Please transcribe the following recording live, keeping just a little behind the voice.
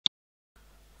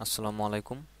আসসালামু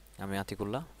আলাইকুম। আমি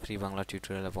আতিকুল্লাহ, ফ্রি বাংলা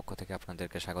টিউটোরিয়ালের পক্ষ থেকে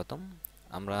আপনাদেরকে স্বাগতম।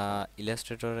 আমরা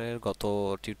ইলাস্ট্রেটরের গত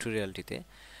টিউটোরিয়ালটিতে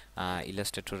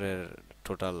ইলাস্ট্রেটরের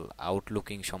টোটাল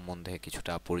আউটলুকিং সম্বন্ধে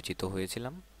কিছুটা পরিচিত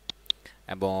হয়েছিলাম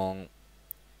এবং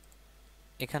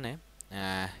এখানে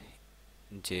আহ,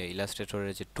 যে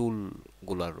ইলাস্ট্রেটরের যে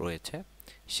টুলগুলো রয়েছে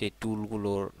সেই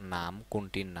টুলগুলোর নাম,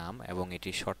 কোনটির নাম এবং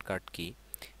এটির শর্টকাট কি,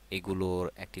 এগুলোর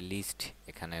একটি লিস্ট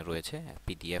এখানে রয়েছে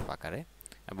পিডিএফ আকারে।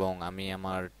 এবং আমি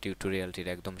আমার টিউটোরিয়ালটির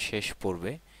একদম শেষ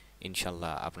পর্বে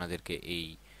ইনশাল্লাহ আপনাদেরকে এই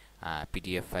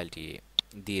পিডিএফ ফাইলটি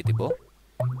দিয়ে দিব।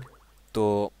 তো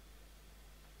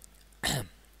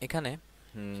এখানে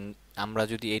আমরা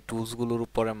যদি এই টুলসগুলোর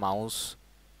উপরে মাউস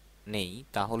নেই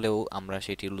তাহলেও আমরা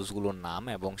সেই টুলসগুলোর নাম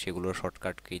এবং সেগুলোর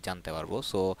শর্টকাট কি জানতে পারবো।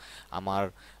 সো আমার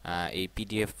এই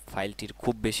পিডিএফ ফাইলটির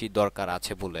খুব বেশি দরকার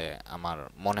আছে বলে আমার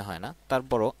মনে হয় না,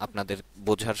 তারপরও আপনাদের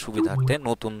বোঝার সুবিধার্থে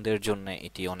নতুনদের জন্য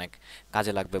এটি অনেক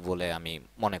কাজে লাগবে বলে আমি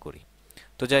মনে করি।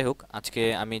 তো যাই হোক, আজকে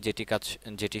আমি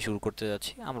যেটি শুরু করতে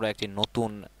যাচ্ছি, আমরা একটি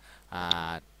নতুন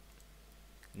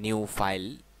নিউ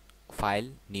ফাইল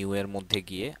নিউ এর মধ্যে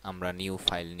গিয়ে আমরা নিউ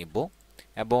ফাইল নিব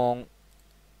এবং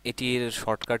এটির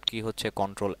শর্টকাট কি হচ্ছে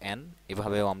কন্ট্রোল এন,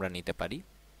 এভাবেও আমরা নিতে পারি।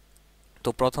 তো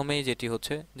প্রথমেই যেটি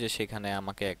হচ্ছে যে সেখানে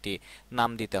আমাকে একটি নাম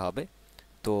দিতে হবে।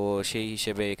 তো সেই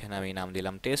হিসেবে এখানে আমি নাম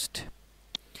দিলাম টেস্ট।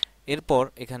 এরপর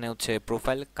এখানে হচ্ছে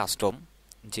প্রোফাইল কাস্টম,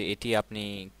 যে এটি আপনি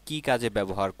কি কাজে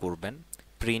ব্যবহার করবেন।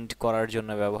 প্রিন্ট করার জন্য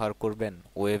ব্যবহার করবেন,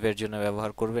 ওয়েবের জন্য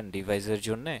ব্যবহার করবেন, ডিভাইসের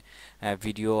জন্য,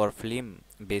 ভিডিও আর ফিল্ম,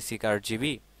 বেসিক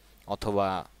আরজিবি অথবা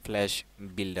ফ্ল্যাশ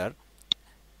বিল্ডার।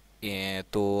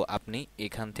 তো আপনি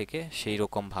এখান থেকে সেই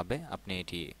রকমভাবে আপনি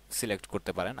এটি সিলেক্ট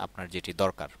করতে পারেন আপনার যেটি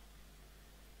দরকার।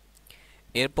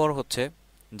 এরপর হচ্ছে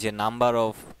যে নাম্বার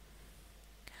অফ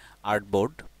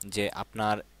আর্টবোর্ড, যে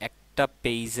আপনার একটা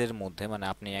পেজের মধ্যে, মানে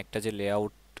আপনি একটা যে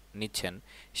লেআউট নিচ্ছেন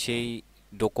সেই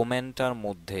ডকুমেন্টটার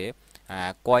মধ্যে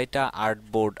কয়টা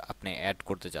আর্টবোর্ড আপনি অ্যাড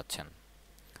করতে যাচ্ছেন।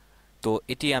 তো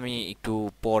এটি আমি একটু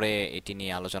পরে এটি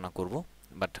নিয়ে আলোচনা করব,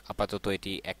 বাট আপাতত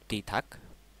এটি একটি থাক।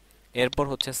 এরপর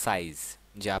হচ্ছে সাইজ,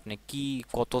 যে আপনি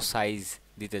কত সাইজ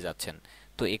দিতে যাচ্ছেন।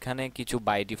 তো এখানে কিছু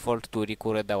বাই ডিফল্ট তৈরি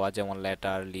করে দেওয়া, যেমন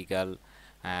লেটার, লিগ্যাল,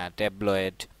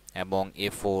 ট্যাবলয়েড এবং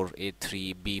A4 A3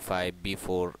 B5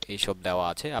 B4 এইসব দেওয়া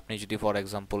আছে। আপনি যদি ফর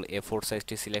এক্সাম্পল A4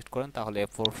 সাইজটি সিলেক্ট করেন তাহলে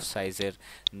A4 সাইজের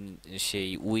সেই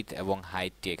উইথ এবং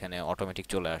হাইটটি এখানে অটোমেটিক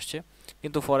চলে আসছে।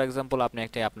 কিন্তু ফর এক্সাম্পল আপনি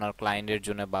একটা আপনার ক্লায়েন্টের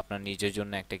জন্য বা আপনার নিজের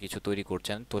জন্য একটা কিছু তৈরি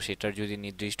করছেন, তো সেটার যদি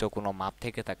নির্দিষ্ট কোনো মাপ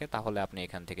থেকে থাকে তাহলে আপনি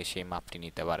এখান থেকে সেই মাপটি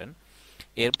নিতে পারেন।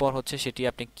 এরপর হচ্ছে সেটি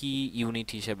আপনি কি ইউনিট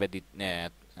হিসেবে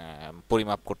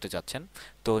পরিমাপ করতে চাচ্ছেন।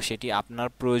 তো সেটি আপনার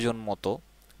প্রয়োজন মতো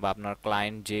বা আপনার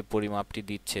ক্লায়েন্ট যে পরিমাপটি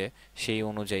দিচ্ছে সেই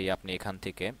অনুযায়ী আপনি এখান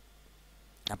থেকে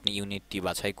আপনি ইউনিটটি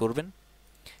বাছাই করবেন।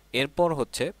 এরপর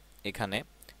হচ্ছে এখানে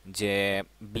যে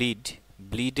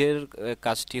ব্লিডের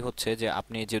কাজটি হচ্ছে যে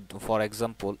আপনি যে ফর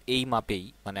এক্সাম্পল এই মাপেই,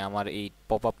 মানে আমার এই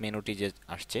পপ আপ মেনুটি যে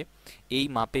আসছে এই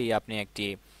মাপেই আপনি একটি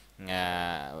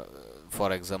ফর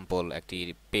এক্সাম্পল একটি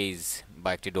পেজ বা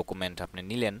একটি ডকুমেন্ট আপনি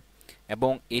নিলেন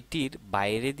এবং এটির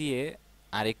বাইরে দিয়ে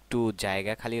আরেকটু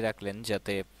জায়গা খালি রাখলেন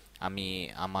যাতে আমি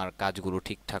আমার কাজগুলো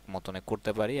ঠিকঠাক মতনে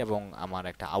করতে পারি এবং আমার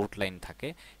একটা আউটলাইন থাকে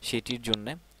সেটির জন্য।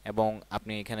 এবং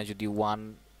আপনি এখানে যদি 1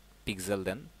 পিক্সেল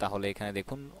দেন তাহলে এখানে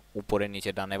দেখুন উপরে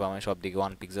নিচে ডানে বামে সব দিকে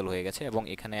 1 পিক্সেল হয়ে গেছে এবং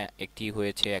এখানে একটি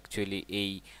হয়েছে অ্যাকচুয়ালি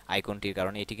এই আইকনটির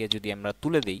কারণে। এটিকে যদি আমরা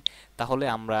তুলে দিই তাহলে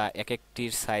আমরা এক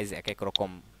একটির সাইজ এক এক রকম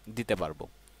দিতে পারবো।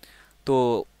 তো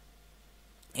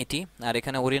এটি আর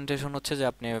এখানে ওরিয়েন্টেশন হচ্ছে যে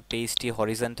আপনি পেজটি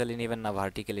হরিজন্টালি নেবেন না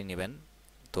ভার্টিক্যালি নেবেন,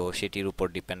 তো সেটির উপর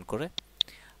ডিপেন্ড করে।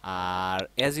 আর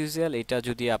অ্যাজ ইউজুয়াল এটা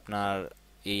যদি আপনার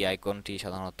এই আইকনটি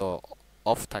সাধারণত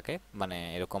অফ থাকে, মানে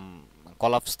এরকম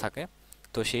কলাপস থাকে,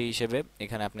 তো সেই হিসেবে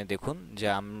এখানে আপনি দেখুন যে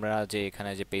আমরা যে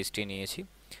এখানে যে পেজটি নিয়েছি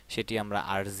সেটি আমরা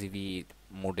RGB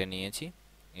মোডে নিয়েছি।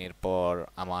 এরপর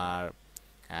আমার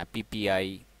পিপিআই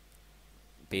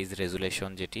পেজ রেজুলেশন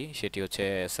যেটি সেটি হচ্ছে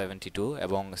 72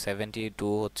 এবং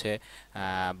 72 হচ্ছে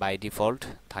বাই ডিফল্ট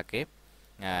থাকে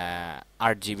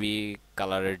 8 GB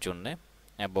কালারের জন্য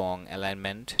এবং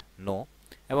অ্যালাইনমেন্ট নো।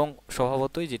 এবং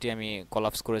স্বভাবতই যেটি আমি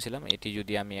কলাপস করেছিলাম এটি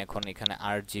যদি আমি এখন এখানে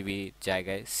 8 GB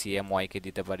জায়গায় CMY কে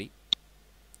দিতে পারি।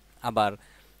 আবার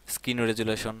স্ক্রিন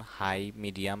রেজুলেশন হাই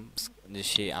মিডিয়াম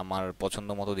সে আমার পছন্দ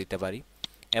মতো দিতে পারি।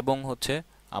 এবং হচ্ছে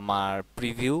আমার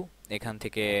প্রিভিউ এখান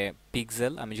থেকে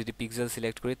পিক্সেল, আমি যদি পিক্সেল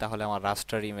সিলেক্ট করি তাহলে আমার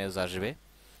রাস্টার ইমেজ আসবে।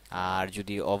 আর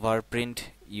যদি ওভার প্রিন্ট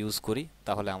ইউজ করি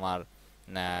তাহলে আমার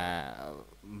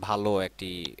ভালো একটি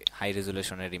হাই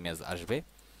রেজুলেশনের ইমেজ আসবে।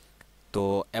 তো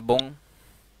এবং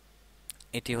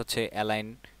এটি হচ্ছে align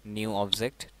new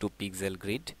object to pixel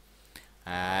grid.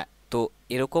 তো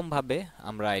এরকমভাবে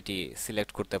আমরা এটি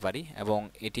সিলেক্ট করতে পারি এবং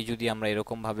এটি যদি আমরা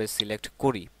এরকমভাবে সিলেক্ট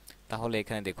করি তাহলে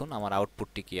এখানে দেখুন আমার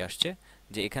আউটপুটটি কি আসছে,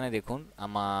 যে এখানে দেখুন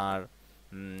আমার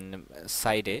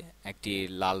সাইডে একটি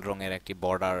লাল রঙের একটি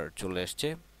বর্ডার চলে এসছে,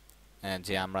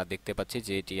 যে আমরা দেখতে পাচ্ছি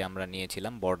যে এটি আমরা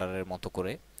নিয়েছিলাম বর্ডারের মতো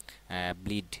করে,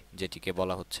 ব্লিড যেটিকে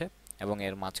বলা হচ্ছে, এবং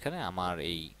এর মাঝখানে আমার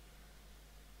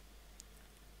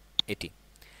এটি।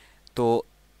 তো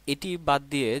এটি বাদ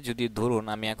দিয়ে যদি ধরুন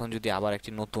আমি এখন যদি আবার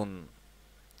একটি নতুন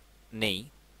নেই,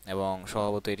 এবং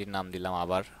স্বভাবত এটির নাম দিলাম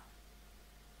আবার,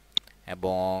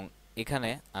 এবং এখানে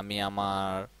আমি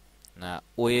আমার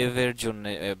ওয়েভের জন্য,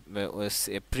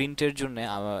 প্রিন্টের জন্য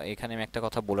এখানে আমি একটা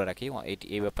কথা বলে রাখি,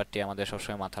 এই ব্যাপারটি আমাদের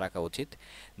সবসময় মাথা রাখা উচিত,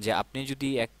 যে আপনি যদি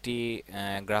একটি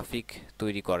গ্রাফিক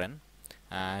তৈরি করেন,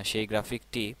 সেই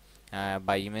গ্রাফিকটি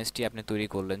বা ইমেজটি আপনি তৈরি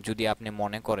করলেন, যদি আপনি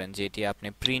মনে করেন যে এটি আপনি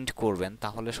প্রিন্ট করবেন,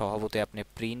 তাহলে স্বভাবতই আপনি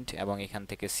প্রিন্ট এবং এখান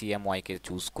থেকে সিএমওয়াই কে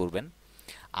চুজ করবেন।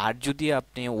 আর যদি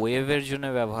আপনি ওয়েভের জন্য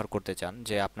ব্যবহার করতে চান,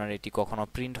 যে আপনার এটি কখনো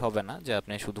প্রিন্ট হবে না, যে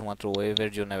আপনি শুধুমাত্র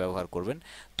ওয়েভের জন্য ব্যবহার করবেন,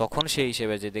 তখন সেই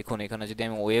হিসেবে যে দেখুন এখানে যদি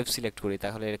আমি ওয়েভ সিলেক্ট করি,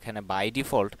 তাহলে এখানে বাই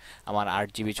ডিফল্ট আমার 8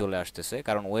 জিবি চলে আসতেছে,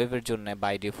 কারণ ওয়েভের জন্য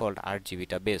বাই ডিফল্ট 8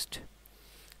 জিবিটা বেস্ট।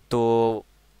 তো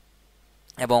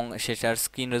এবং সেটার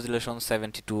স্ক্রিন রেজুলেশন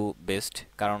 72 বেস্ট,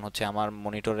 কারণ হচ্ছে আমার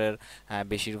মনিটরের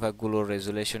বেশিরভাগগুলো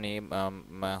রেজুলেশনই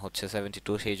হচ্ছে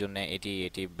 72, সেই জন্য এটি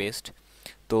এটি বেস্ট।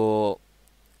 তো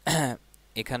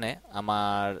এখানে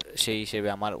আমার সেই হিসেবে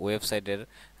আমার ওয়েবসাইটের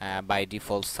বাই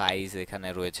ডিফল্ট সাইজ এখানে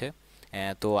রয়েছে।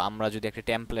 তো আমরা যদি একটা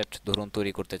টেমপ্লেট ধরুন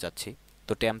তৈরি করতে চাচ্ছি,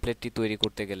 তো টেমপ্লেটটি তৈরি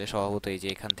করতে গেলে স্বভাবতই যে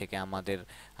এখান থেকে আমাদের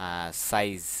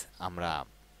সাইজ আমরা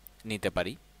নিতে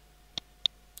পারি,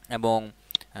 এবং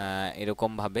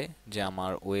এরকমভাবে যে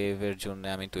আমার ওয়েভের জন্য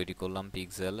আমি তৈরি করলাম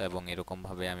পিক্সেল, এবং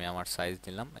এরকমভাবে আমি আমার সাইজ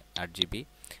দিলাম 8 জিবি।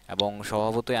 এবং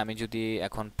স্বভাবতই আমি যদি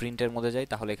এখন প্রিন্টের মধ্যে যাই,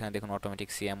 তাহলে এখানে দেখুন অটোমেটিক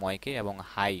সিএমওয়াইকে এবং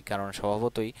হাই, কারণ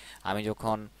স্বভাবতই আমি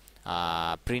যখন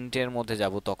প্রিন্টের মধ্যে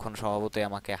যাব তখন স্বভাবতই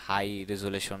আমাকে হাই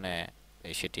রেজুলেশনে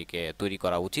সেটিকে তৈরি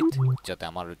করা উচিত, যাতে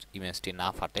আমার ইমেজটি না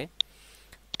ফাটে।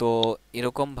 তো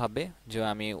এরকমভাবে যে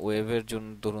আমি ওয়েভের জন্য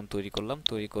ধরুন তৈরি করলাম,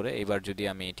 তৈরি করে এবার যদি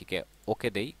আমি এটিকে ওকে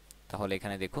দেই, তাহলে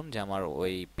এখানে দেখুন যে আমার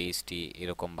ওই পেজটি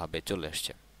এরকমভাবে চলে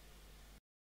আসছে।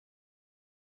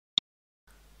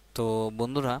 তো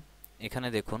বন্ধুরা, এখানে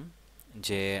দেখুন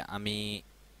যে আমি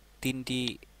 3টি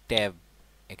ট্যাব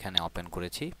এখানে ওপেন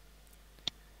করেছি,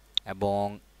 এবং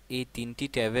এই 3টি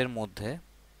ট্যাবের মধ্যে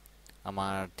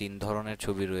আমার 3 ধরনের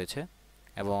ছবি রয়েছে,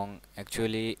 এবং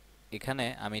অ্যাকচুয়ালি এখানে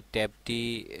আমি ট্যাবটি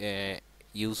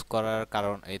ইউজ করার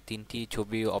কারণ, এই 3টি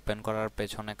ছবি ওপেন করার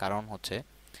পেছনে কারণ হচ্ছে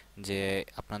যে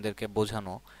আপনাদেরকে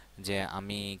বোঝানো যে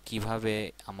আমি কিভাবে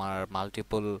আমার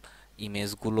মাল্টিপল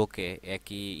ইমেজগুলোকে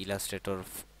একই ইলাস্ট্রেটর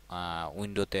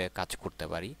উইন্ডোতে কাজ করতে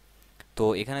পারি। তো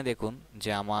এখানে দেখুন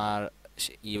যে আমার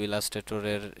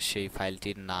ইলাস্ট্রেটরের সেই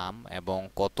ফাইলটির নাম এবং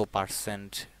কত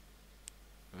পার্সেন্ট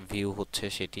ভিউ হচ্ছে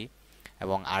সেটি,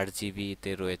 এবং 8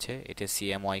 জিবিতে রয়েছে, এটি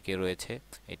সিএমওয়াইকে রয়েছে,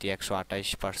 এটি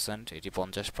 128%, এটি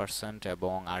 50%,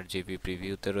 এবং 8 জিবি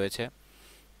প্রিভিউতে রয়েছে।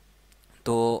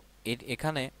 তো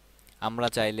এখানে আমরা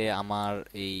চাইলে আমার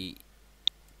এই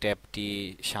ট্যাবটি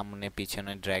সামনে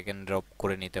পিছনে ড্র্যাগ এন্ড ড্রপ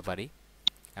করে নিতে পারি,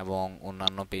 এবং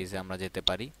অন্যান্য পেজে আমরা যেতে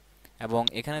পারি। এবং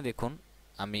এখানে দেখুন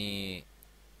আমি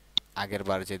আগের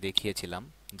বার যে দেখিয়েছিলাম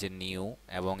যে নিউ,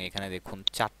 এবং এখানে দেখুন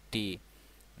 4টি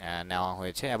নেওয়া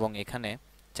হয়েছে, এবং এখানে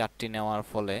 4টি নেওয়ার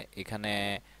ফলে এখানে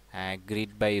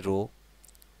grid by rho,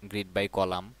 grid by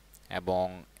column, এবং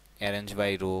arrange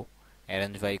by rho,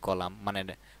 arrange by column, মানে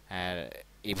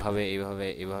এইভাবে এইভাবে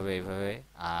এইভাবে এইভাবে,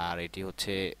 আর এটি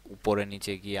হচ্ছে উপরে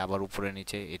নিচে গিয়ে আবার উপরে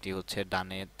নিচে, এটি হচ্ছে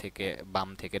ডানে থেকে বাম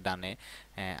থেকে ডানে,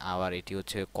 আবার এটি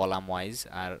হচ্ছে কলাম ওয়াইজ,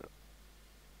 আর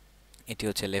এটি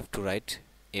হচ্ছে লেফট টু রাইট,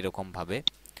 এরকমভাবে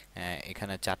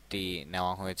এখানে 4টি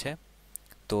নেওয়া হয়েছে।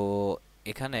 তো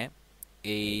এখানে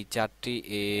এই 4টি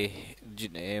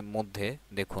এর মধ্যে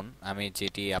দেখুন আমি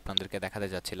যেটি আপনাদেরকে দেখাতে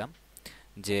যাচ্ছিলাম,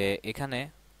 যে এখানে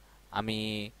আমি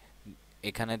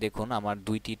এখানে দেখুন আমার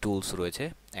 2টি টুলস রয়েছে,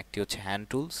 একটি হচ্ছে হ্যান্ড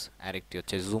টুলস আর একটি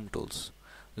হচ্ছে জুম টুলস।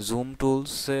 জুম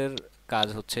টুলসের কাজ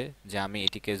হচ্ছে যে আমি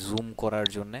এটিকে জুম করার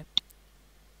জন্যে,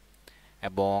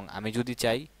 এবং আমি যদি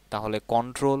চাই তাহলে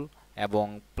কন্ট্রোল এবং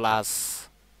প্লাস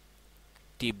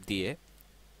টিপ দিয়ে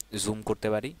জুম করতে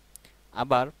পারি।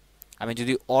 আবার আমি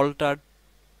যদি অল্টার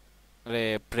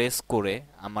প্রেস করে,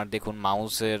 আমার দেখুন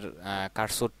মাউসের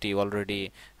কার্সরটি অলরেডি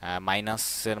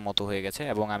মাইনাসের মতো হয়ে গেছে,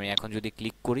 এবং আমি এখন যদি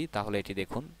ক্লিক করি তাহলে এটি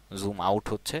দেখুন জুম আউট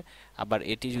হচ্ছে। আবার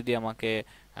এটি যদি আমাকে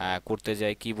করতে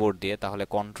যাই কিবোর্ড দিয়ে, তাহলে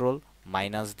কন্ট্রোল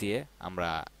মাইনাস দিয়ে আমরা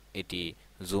এটি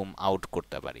জুম আউট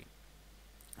করতে পারি।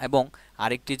 এবং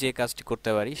আরেকটি যে কাজটি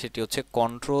করতে পারি সেটি হচ্ছে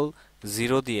কন্ট্রোল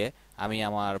 0 দিয়ে আমি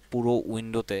আমার পুরো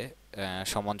উইন্ডোতে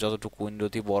সমান, যতটুকু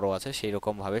উইন্ডোটি বড় আছে সেই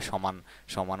রকমভাবে সমান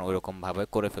সমান ওই রকমভাবে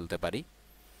করে ফেলতে পারি।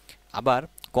 আবার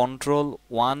কন্ট্রোল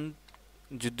 1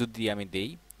 যদি আমি দেই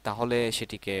তাহলে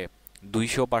সেটিকে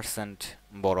 200%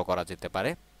 বড় করা যেতে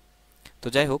পারে। তো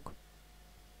যাই হোক,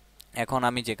 এখন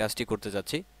আমি যে কাজটি করতে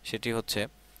যাচ্ছি সেটি হচ্ছে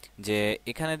যে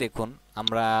এখানে দেখুন,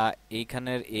 আমরা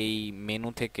এইখানের এই মেনু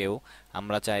থেকেও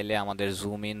আমরা চাইলে আমাদের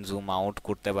জুম ইন জুম আউট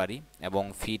করতে পারি এবং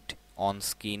ফিট অন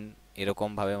স্ক্রিন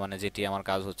এরকমভাবে, মানে যেটি আমার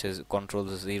কাজ হচ্ছে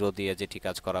Ctrl+0 দিয়ে যেটি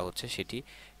কাজ করা হচ্ছে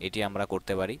এটি আমরা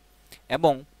করতে পারি।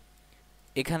 এবং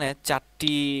এখানে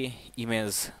 4টি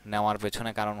ইমেজ নেওয়ার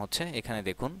পেছনে কারণ হচ্ছে এখানে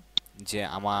দেখুন যে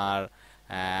আমার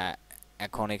আহ,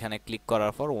 এখন এখানে ক্লিক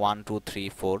করার পর 1 2 3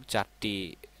 4 4টি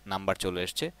নাম্বার চলে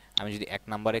এসছে। আমি যদি 1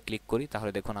 নাম্বারে ক্লিক করি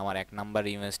তাহলে দেখুন আমার 1 নাম্বার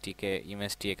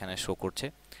ইমেজটি এখানে শো করছে।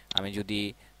 আমি যদি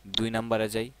 2 নাম্বারে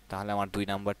যাই তাহলে আমার 2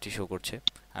 নাম্বারটি শো করছে।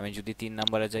 আমি যদি 3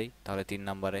 নাম্বারে যাই তাহলে 3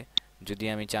 নাম্বারে, যদি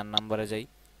আমি 4 নাম্বারে যাই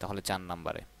তাহলে 4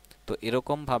 নাম্বারে। তো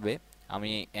এরকমভাবে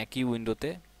আমি একই উইন্ডোতে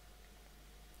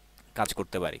কাজ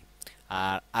করতে পারি।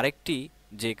 আর আরেকটি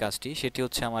যে কাজটি সেটি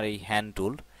হচ্ছে আমার এই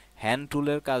হ্যান্ড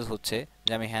টুলের কাজ হচ্ছে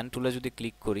যে আমি হ্যান্ড টুলে যদি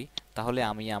ক্লিক করি তাহলে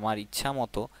আমি আমার ইচ্ছা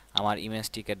মতো আমার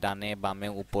ইমেজটিকে ডানে বামে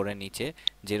উপরে নিচে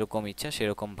যেরকম ইচ্ছা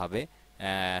সেরকমভাবে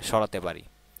সরাতে পারি।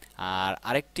 আর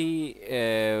আরেকটি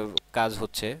কাজ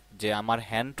হচ্ছে যে আমার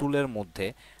হ্যান্ড টুলের মধ্যে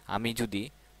আমি যদি,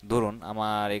 ধরুন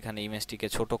আমার এখানে ইমেজটিকে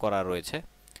ছোট করা রয়েছে,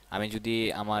 আমি যদি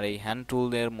আমার এই হ্যান্ড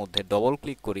টুলের মধ্যে ডবল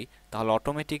ক্লিক করি তাহলে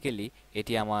অটোমেটিক্যালি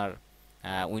এটি আমার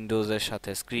উইন্ডোজের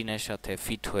সাথে স্ক্রিনের সাথে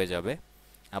ফিট হয়ে যাবে।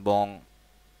 এবং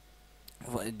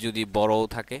যদি বড়ও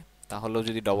থাকে তাহলেও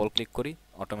যদি ডবল ক্লিক করি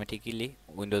অটোমেটিক্যালি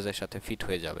উইন্ডোজের সাথে ফিট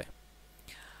হয়ে যাবে।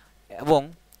 এবং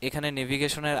এখানে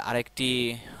নেভিগেশনের আরেকটি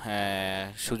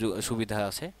সুবিধা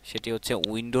আছে, সেটি হচ্ছে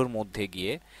উইন্ডোর মধ্যে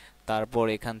গিয়ে তারপর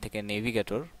এখান থেকে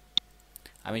নেভিগেটর,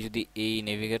 আমি যদি এই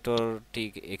নেভিগেটরটি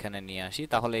এখানে নিয়ে আসি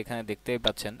তাহলে এখানে দেখতেই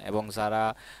পাচ্ছেন, এবং যারা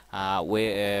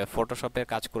ফটোশপে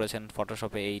কাজ করেছেন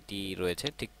ফটোশপে এইটি রয়েছে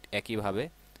ঠিক একইভাবে,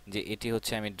 যে এটি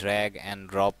হচ্ছে আমি ড্র্যাগ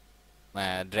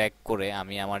করে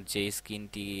আমি আমার যে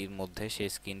স্ক্রিনটির মধ্যে সেই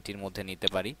স্ক্রিনটির মধ্যে নিতে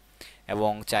পারি।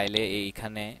 এবং চাইলে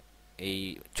এইখানে এই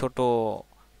ছোট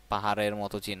পাহাড়ের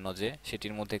মতো চিহ্ন যে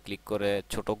সেটির মধ্যে ক্লিক করে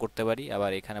ছোট করতে পারি,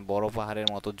 আবার এখানে বড় পাহাড়ের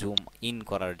মতো জুম ইন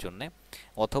করার জন্যে,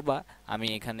 অথবা আমি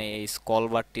এখানে এই স্ক্রল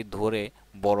বারটি ধরে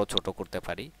বড় ছোট করতে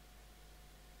পারি।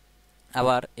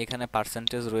 আবার এখানে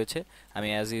পার্সেন্টেজ রয়েছে, আমি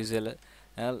অ্যাজ ইউজুয়াল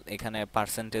এখানে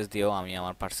পার্সেন্টেজ দিয়েও আমি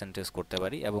আমার পার্সেন্টেজ করতে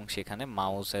পারি, এবং সেখানে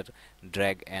মাউসের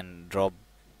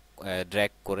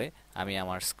ড্র্যাগ করে আমি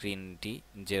আমার স্ক্রিনটি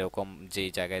যেরকম যেই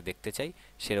জায়গায় দেখতে চাই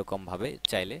সেরকমভাবে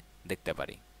চাইলে দেখতে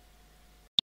পারি।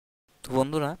 তো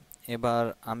বন্ধুরা, এবার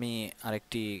আমি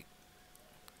আরেকটি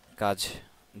কাজ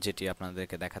যেটি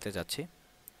আপনাদেরকে দেখাতে যাচ্ছি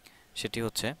সেটি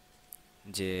হচ্ছে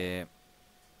যে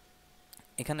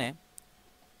এখানে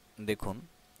দেখুন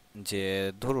যে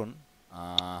ধরুন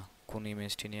কোন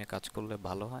ইমেজটি নিয়ে কাজ করলে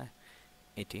ভালো হয়,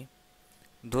 এটি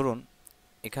ধরুন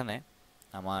এখানে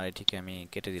আমার এটিকে আমি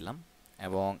কেটে দিলাম,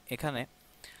 এবং এখানে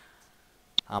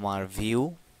আমার ভিউ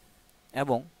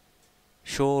এবং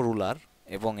শো রুলার,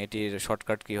 এবং এটির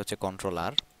শর্টকাট কি হচ্ছে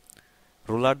Ctrl+R।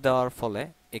 রুলার দেওয়ার ফলে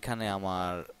এখানে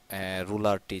আমার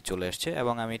রুলারটি চলে এসছে,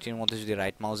 এবং আমি এটির মধ্যে যদি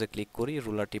রাইট মাউসে ক্লিক করি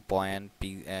রুলারটি পয়েন্ট,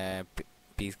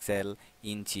 পিক্সেল,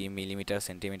 ইঞ্চি, মিলিমিটার,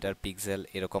 সেন্টিমিটার, পিক্সেল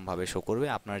এরকমভাবে শো করবে।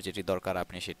 আপনার যেটি দরকার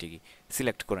আপনি সেটি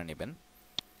সিলেক্ট করে নেবেন।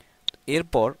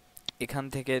 এরপর এখান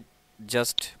থেকে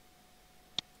জাস্ট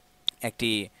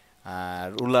একটি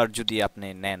রুলার যদি আপনি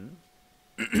নেন,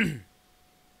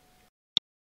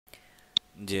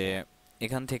 যে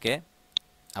এখান থেকে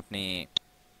আপনি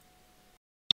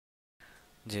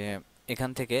যে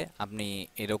এখান থেকে আপনি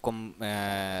এরকম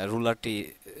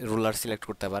রুলার সিলেক্ট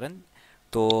করতে পারেন।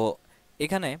 তো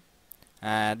এখানে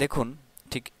দেখুন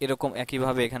ঠিক এরকম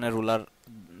একইভাবে এখানে রুলার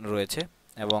রয়েছে,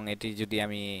 এবং এটি যদি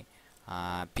আমি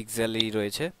পিক্সেলই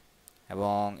রয়েছে,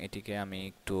 এবং এটিকে আমি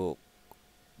একটু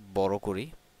বড় করি,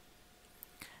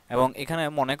 এবং এখানে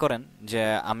মনে করেন যে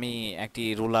আমি একটি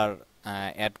রুলার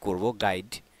অ্যাড করব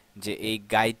গাইড, যে এই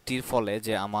গাইডটির ফলে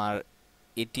যে আমার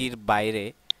এটির বাইরে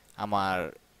আমার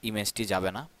ইমেজটি যাবে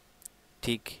না।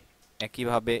 ঠিক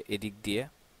একইভাবে এদিক দিয়ে,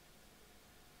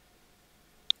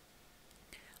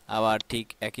 আবার ঠিক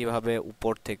একইভাবে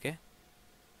উপর থেকে,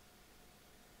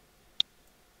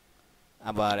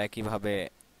 আবার একইভাবে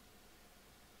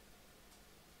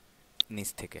নিচ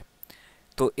থেকে।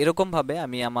 তো এরকমভাবে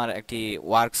আমি আমার একটি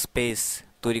ওয়ার্ক স্পেস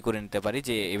তৈরি করে নিতে পারি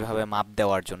যে এভাবে মাপ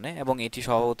দেওয়ার জন্য, এবং এটি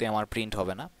স্বভাবতই আমার প্রিন্ট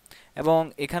হবে না। এবং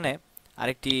এখানে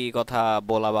আরেকটি কথা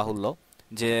বলা বাহুল্য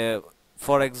যে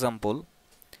ফর এক্সাম্পল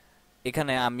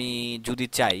এখানে আমি যদি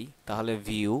চাই তাহলে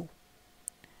ভিউ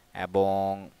এবং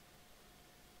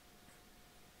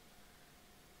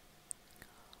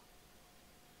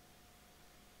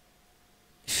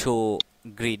শো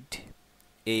গ্রিড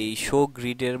এই শো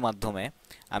গ্রিডের মাধ্যমে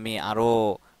আমি আরো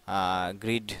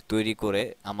গ্রিড তৈরি করে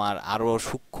আমার আরো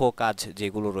সূক্ষ্ম কাজ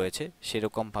যেগুলো রয়েছে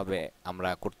সেরকম ভাবে আমরা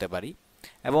করতে পারি।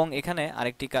 এবং এখানে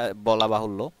আরেকটি বলা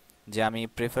বাহুল্য যে আমি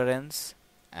প্রেফারেন্স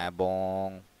এবং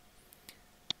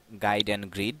গাইড অ্যান্ড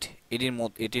গ্রিড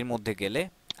এটির মধ্যে গেলে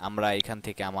আমরা এখান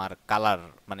থেকে আমার কালার,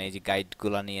 মানে এই যে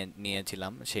গাইডগুলো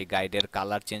নিয়েছিলাম সেই গাইডের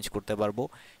কালার চেঞ্জ করতে পারবো।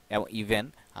 এবং ইভেন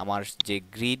আমার যে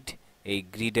গ্রিড, এই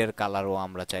গ্রিডের কালারও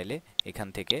আমরা চাইলে এখান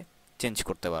থেকে চেঞ্জ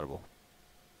করতে পারবো।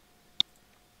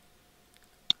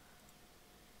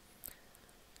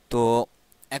 তো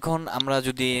এখন আমরা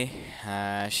যদি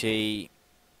সেই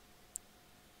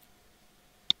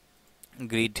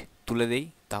গ্রিড তুলে দেই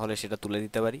তাহলে সেটা তুলে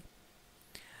দিতে পারি।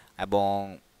 এবং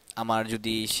আমার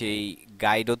যদি সেই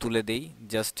গাইডও তুলে দেই,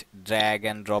 জাস্ট ড্র্যাগ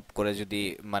অ্যান্ড ড্রপ করে যদি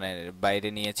মানে বাইরে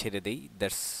নিয়ে ছেড়ে দেই,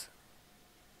 দ্যাটস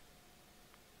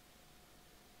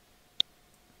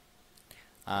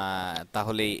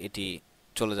তাহলেই এটি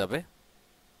চলে যাবে।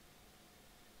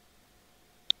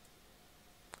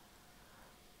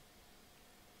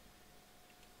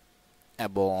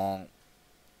 এবং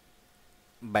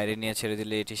বাইরে নিয়ে ছেড়ে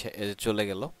দিলে এটি চলে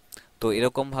গেল। তো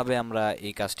এরকম ভাবে আমরা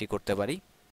এই কাজটি করতে পারি।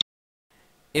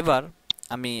 এবার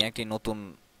আমি একটি নতুন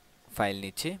ফাইল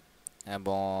নিচ্ছি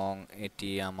এবং এটি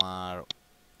আমার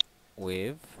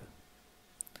ওয়েভ,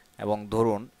 এবং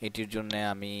ধরুন এটির জন্য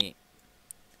আমি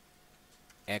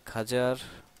 1000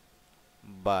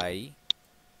 বাই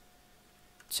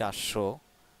 400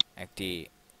 একটি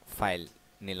ফাইল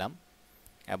নিলাম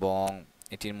এবং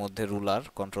এটির মধ্যে রুলার,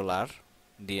 কন্ট্রোল আর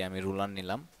দিয়ে আমি রুলার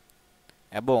নিলাম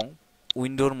এবং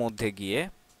উইন্ডোর মধ্যে গিয়ে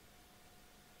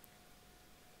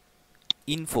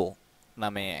ইনফো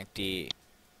নামে একটি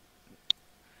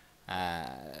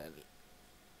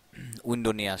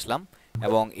উইন্ডো নিয়ে আসলাম।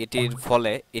 এবং এটির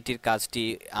ফলে এটির কাজটি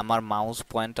আমার মাউস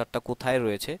পয়েন্টারটা কোথায়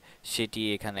রয়েছে সেটি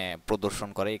এখানে প্রদর্শন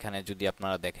করে। এখানে যদি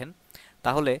আপনারা দেখেন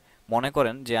তাহলে মনে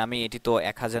করেন যে আমি এটি তো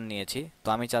 1000 নিয়েছি, তো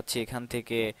আমি চাচ্ছি এখান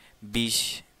থেকে 20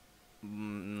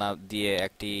 না দিয়ে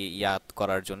একটি ইয়াত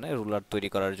করার জন্য, রুলার তৈরি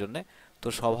করার জন্য। তো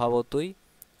স্বভাবতই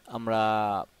আমরা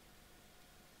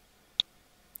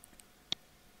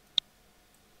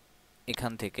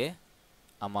এখান থেকে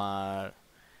আমার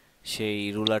সেই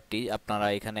রুলারটি, আপনারা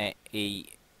এখানে এই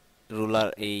রুলার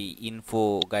এই ইনফো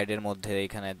গাইডের মধ্যে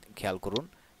এখানে খেয়াল করুন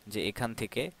যে এখান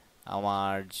থেকে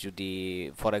আমার যদি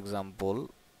ফর এক্সাম্পল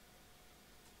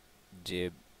যে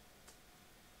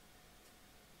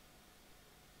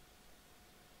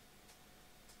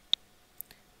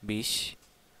 20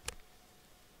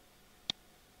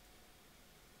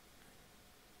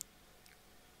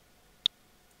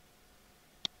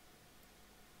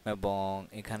 এবং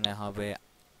এখানে হবে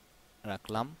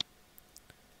রাখলাম,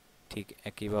 ঠিক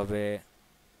একইভাবে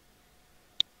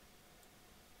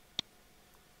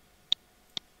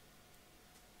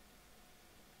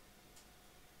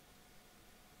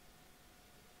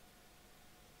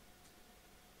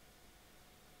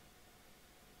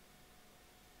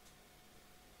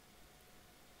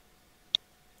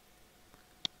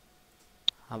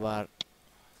আবার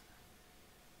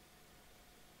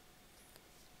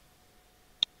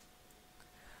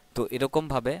তো এরকম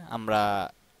ভাবে আমরা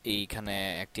এইখানে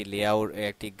একটি লেআউট,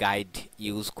 একটি গাইড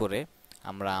ইউজ করে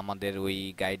আমরা আমাদের ওই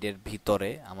গাইডের ভিতরে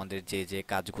আমাদের যে যে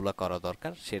কাজগুলো করা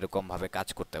দরকার সেরকম ভাবে কাজ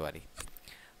করতে পারি।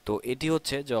 তো এটি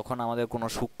হচ্ছে যখন আমাদের কোনো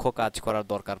সূক্ষ্ম কাজ করার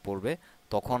দরকার পড়বে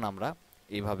তখন আমরা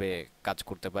এইভাবে কাজ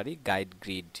করতে পারি গাইড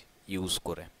গ্রিড ইউজ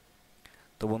করে।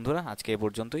 তো বন্ধুরা, আজকে এ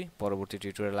পর্যন্তই। পরবর্তী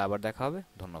টিউটোরিয়ালে আবার দেখা হবে।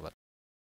 ধন্যবাদ।